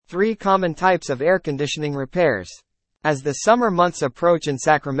3 common types of air conditioning repairs. As the summer months approach in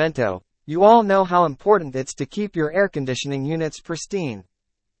Sacramento, you all know how important it's to keep your air conditioning units pristine.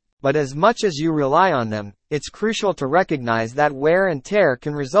 But as much as you rely on them, it's crucial to recognize that wear and tear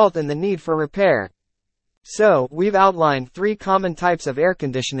can result in the need for repair. So, we've outlined 3 common types of air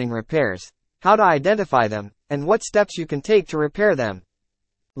conditioning repairs, how to identify them, and what steps you can take to repair them.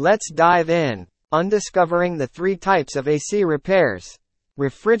 Let's dive in. Undiscovering the 3 types of AC repairs.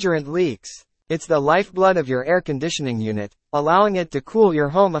 Refrigerant leaks. It's the lifeblood of your air conditioning unit, allowing it to cool your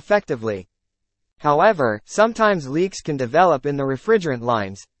home effectively. However, sometimes leaks can develop in the refrigerant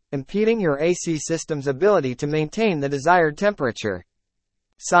lines, impeding your AC system's ability to maintain the desired temperature.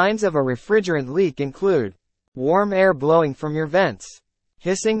 Signs of a refrigerant leak include warm air blowing from your vents,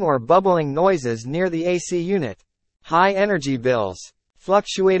 hissing or bubbling noises near the AC unit, high energy bills,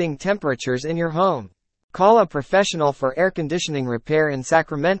 fluctuating temperatures in your home. Call a professional for air conditioning repair in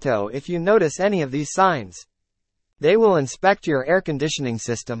Sacramento if you notice any of these signs. They will inspect your air conditioning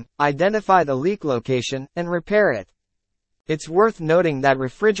system, identify the leak location, and repair it. It's worth noting that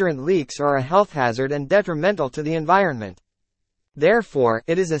refrigerant leaks are a health hazard and detrimental to the environment. Therefore,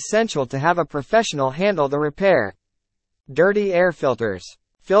 it is essential to have a professional handle the repair. Dirty air filters.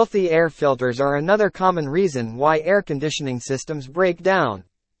 Filthy air filters are another common reason why air conditioning systems break down.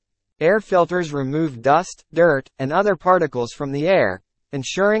 Air filters remove dust, dirt, and other particles from the air,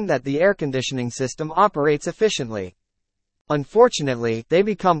 ensuring that the air conditioning system operates efficiently. Unfortunately, they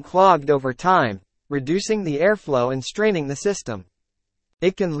become clogged over time, reducing the airflow and straining the system.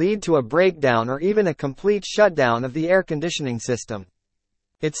 It can lead to a breakdown or even a complete shutdown of the air conditioning system.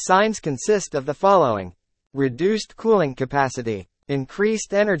 Its signs consist of the following: reduced cooling capacity,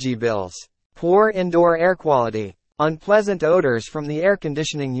 increased energy bills, poor indoor air quality, unpleasant odors from the air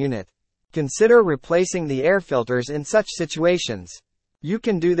conditioning unit. Consider replacing the air filters in such situations. You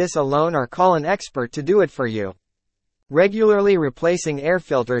can do this alone or call an expert to do it for you. Regularly replacing air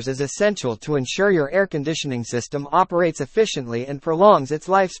filters is essential to ensure your air conditioning system operates efficiently and prolongs its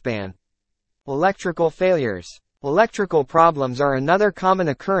lifespan. Electrical failures. Electrical problems are another common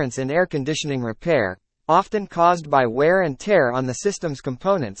occurrence in air conditioning repair, often caused by wear and tear on the system's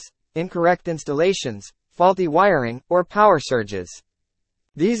components, incorrect installations, faulty wiring, or power surges.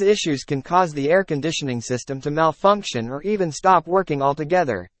 These issues can cause the air conditioning system to malfunction or even stop working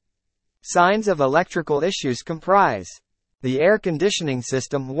altogether. Signs of electrical issues comprise: the air conditioning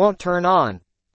system won't turn on,